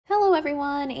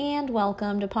everyone, and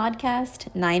welcome to podcast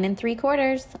 9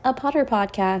 3/4, a Potter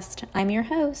podcast. I'm your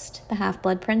host, the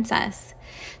Half-Blood Princess.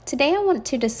 Today I want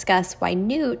to discuss why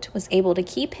Newt was able to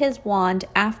keep his wand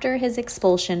after his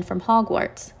expulsion from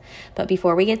Hogwarts. But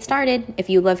before we get started, if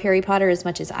you love Harry Potter as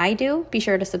much as I do, be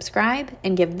sure to subscribe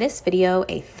and give this video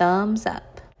a thumbs up.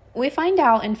 We find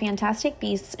out in Fantastic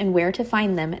Beasts and Where to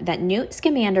Find Them that Newt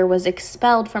Scamander was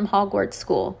expelled from Hogwarts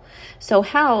school. So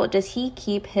how does he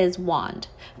keep his wand?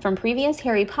 From previous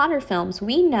Harry Potter films,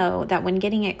 we know that when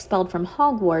getting expelled from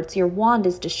Hogwarts, your wand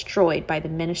is destroyed by the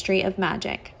Ministry of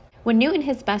Magic. When Newt and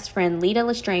his best friend Leta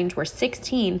Lestrange were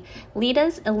 16,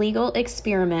 Leta's illegal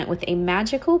experiment with a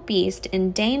magical beast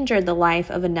endangered the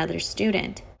life of another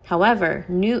student. However,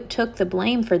 Newt took the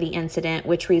blame for the incident,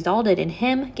 which resulted in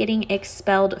him getting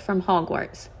expelled from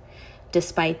Hogwarts.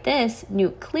 Despite this,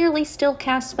 Newt clearly still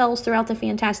cast spells throughout the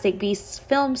Fantastic Beasts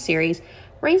film series,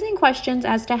 raising questions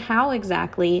as to how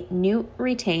exactly Newt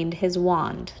retained his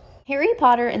wand. Harry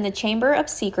Potter and the Chamber of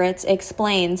Secrets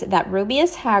explains that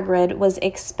Rubeus Hagrid was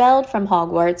expelled from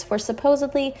Hogwarts for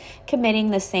supposedly committing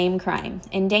the same crime,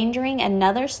 endangering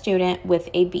another student with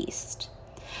a beast.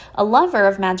 A lover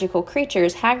of magical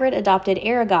creatures, Hagrid adopted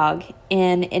Aragog,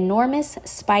 an enormous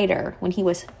spider, when he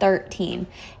was 13,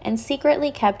 and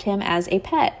secretly kept him as a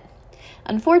pet.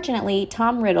 Unfortunately,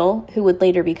 Tom Riddle, who would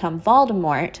later become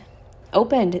Voldemort,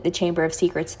 opened the Chamber of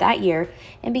Secrets that year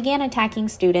and began attacking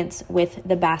students with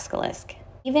the basilisk,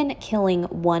 even killing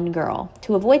one girl.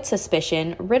 To avoid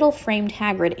suspicion, Riddle framed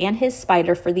Hagrid and his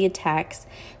spider for the attacks,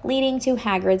 leading to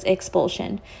Hagrid's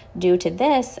expulsion. Due to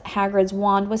this, Hagrid's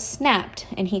wand was snapped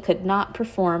and he could not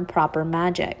perform proper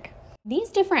magic. These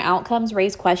different outcomes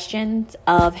raise questions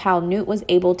of how Newt was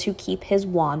able to keep his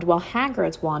wand while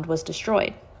Hagrid's wand was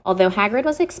destroyed. Although Hagrid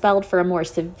was expelled for a more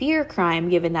severe crime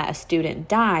given that a student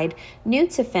died,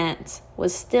 Newt's offense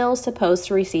was still supposed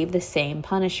to receive the same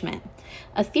punishment.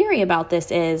 A theory about this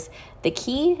is the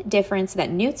key difference that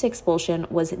Newt's expulsion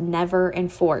was never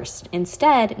enforced.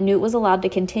 Instead, Newt was allowed to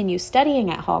continue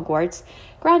studying at Hogwarts,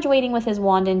 graduating with his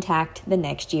wand intact the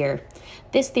next year.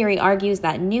 This theory argues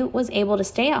that Newt was able to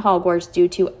stay at Hogwarts due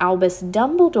to Albus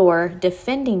Dumbledore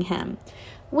defending him,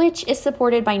 which is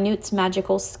supported by Newt's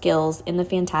magical skills in the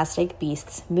Fantastic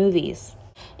Beasts movies.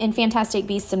 In Fantastic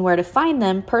Beasts and Where to Find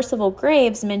Them, Percival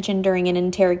Graves mentioned during an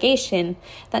interrogation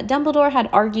that Dumbledore had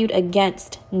argued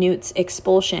against Newt's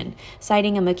expulsion.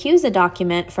 Citing a McCusa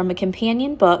document from a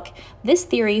companion book, this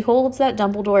theory holds that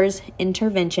Dumbledore's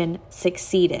intervention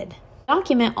succeeded. The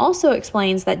document also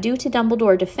explains that due to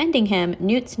Dumbledore defending him,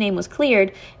 Newt's name was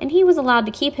cleared and he was allowed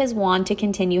to keep his wand to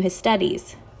continue his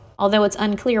studies. Although it's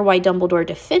unclear why Dumbledore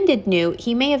defended Newt,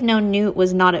 he may have known Newt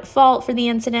was not at fault for the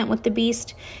incident with the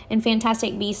beast. In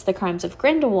Fantastic Beasts: The Crimes of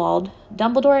Grindelwald,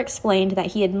 Dumbledore explained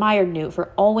that he admired Newt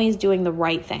for always doing the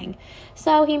right thing,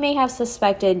 so he may have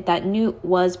suspected that Newt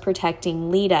was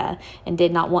protecting Leta and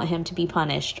did not want him to be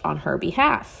punished on her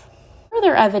behalf.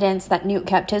 Further evidence that Newt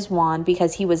kept his wand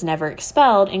because he was never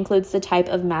expelled includes the type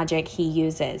of magic he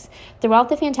uses. Throughout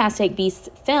the Fantastic Beasts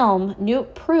film,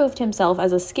 Newt proved himself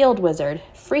as a skilled wizard,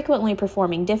 frequently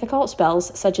performing difficult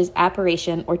spells such as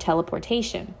apparition or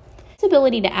teleportation. His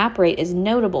ability to apparate is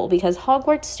notable because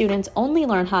Hogwarts students only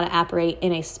learn how to apparate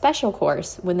in a special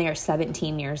course when they are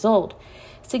 17 years old,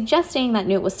 suggesting that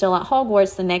Newt was still at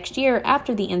Hogwarts the next year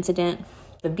after the incident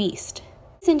with the beast.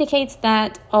 This indicates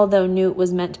that, although Newt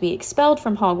was meant to be expelled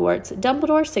from Hogwarts,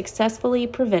 Dumbledore successfully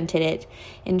prevented it,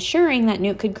 ensuring that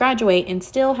Newt could graduate and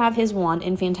still have his wand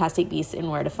in Fantastic Beasts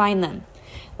and Where to Find Them.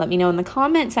 Let me know in the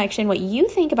comment section what you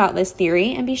think about this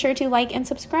theory, and be sure to like and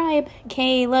subscribe.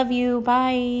 Okay, love you.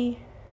 Bye.